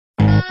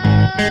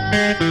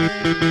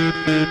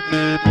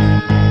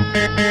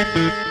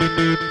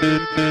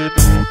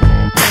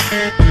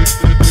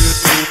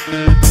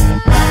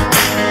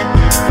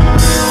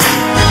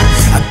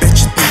bet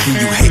you thinking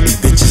you hating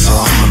bitches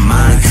are on my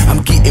mind. I'm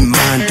getting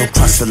mine, don't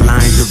cross the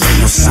line, there ain't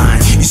no sign.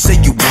 You say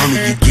you want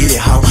it, you get it,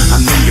 ho,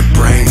 I'm in your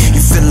brain.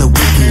 You feeling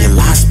weak in your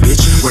lies,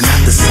 bitch, we're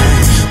not the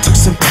same. Took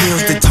some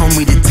pills, they told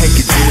me to take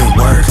it, didn't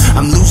work.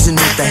 I'm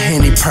losing it, the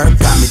Henny perk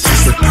got me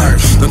twisted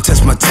perk. Don't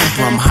test my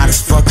temper, I'm hot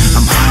as fuck,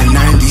 I'm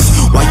high 90s.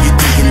 Why you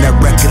thinking that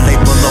record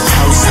label low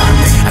sign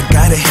me? I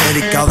got a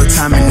headache all the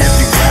time and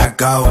everywhere I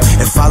go.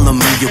 And follow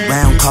me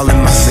around, calling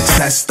my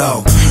success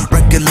though.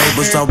 Record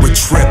labels are a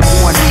trip, who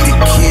I need to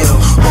kill.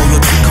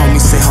 Royalty call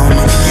me, say homie,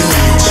 you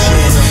need to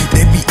chill.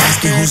 They be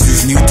asking who's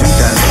this new dude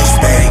that looks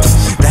fake.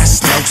 That's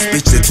Snokes,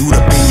 bitch, the dude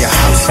up in your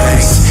house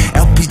face.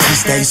 LPG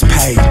stays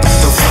paid,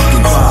 don't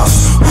fucking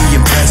cross. We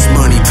invest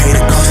money, pay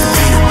the cost to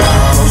be the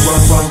boss.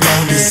 Whoa,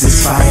 this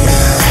is fire.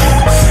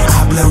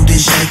 I blow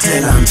this shit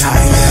till I'm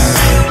tired.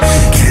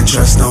 Can't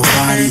trust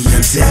nobody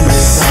until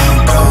it's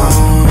all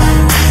gone.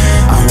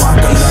 I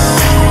walk alone.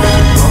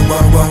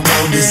 Whoa,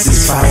 this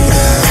is fire.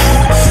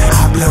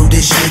 I blow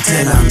this shit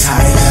till I'm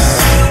tired.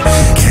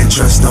 Can't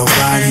trust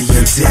nobody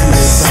until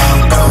it's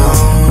all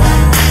gone.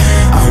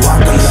 I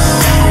walk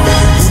alone.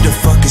 Who the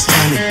fuck is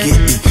trying to get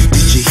me?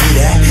 Did you hear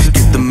that?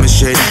 Get the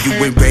machete, you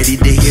ain't ready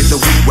to hear the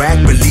weed whack.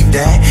 Believe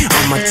that,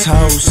 on my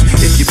toes.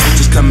 If your bitch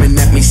is coming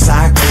at me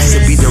sideways,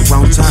 it'll be the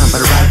wrong time,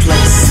 but the right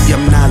place. See,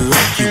 I'm not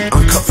like you,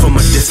 I'm cut from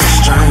a different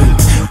strain.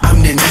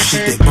 I'm the new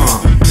shit they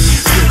bomb.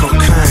 Pure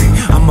cocaine,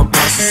 I'm a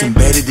boss, it's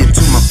embedded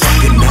into my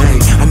fucking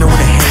name. I know how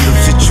to handle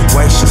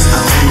situations,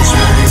 I'm in this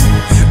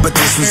man. But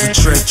this was a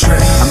trick.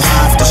 I'm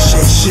high off the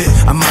shit.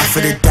 I'm out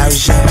for the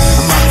doja,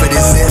 I'm out for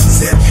the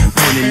zip.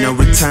 Point of no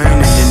return,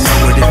 and you know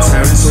what it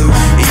turns to.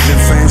 Even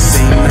friends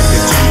seem like they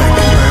turn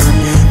back and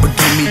burn. But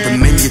give me the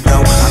menu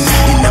though, I'm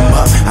eating them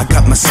up. I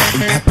got my salt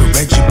and pepper,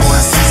 Reggie boy,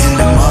 I season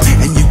them up.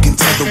 And you can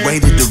tell the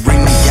waiter to ring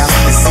me out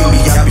and see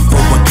me out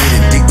before I get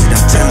addicted.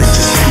 I'm telling,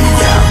 just hear me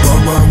out.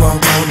 Whoa,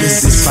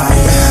 this is fire.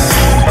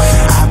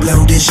 I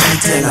blow this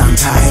shit till I'm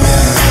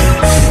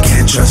tired.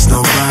 Can't trust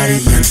nobody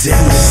until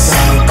it's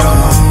all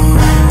gone.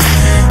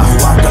 I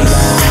walk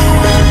alone.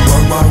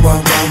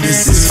 Whoa,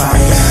 this is fire.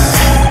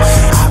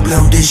 I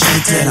blow this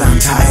shit till I'm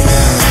tired.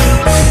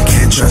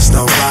 Can't trust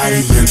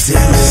nobody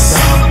until it's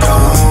all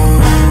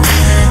gone.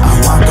 I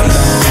walk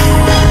alone.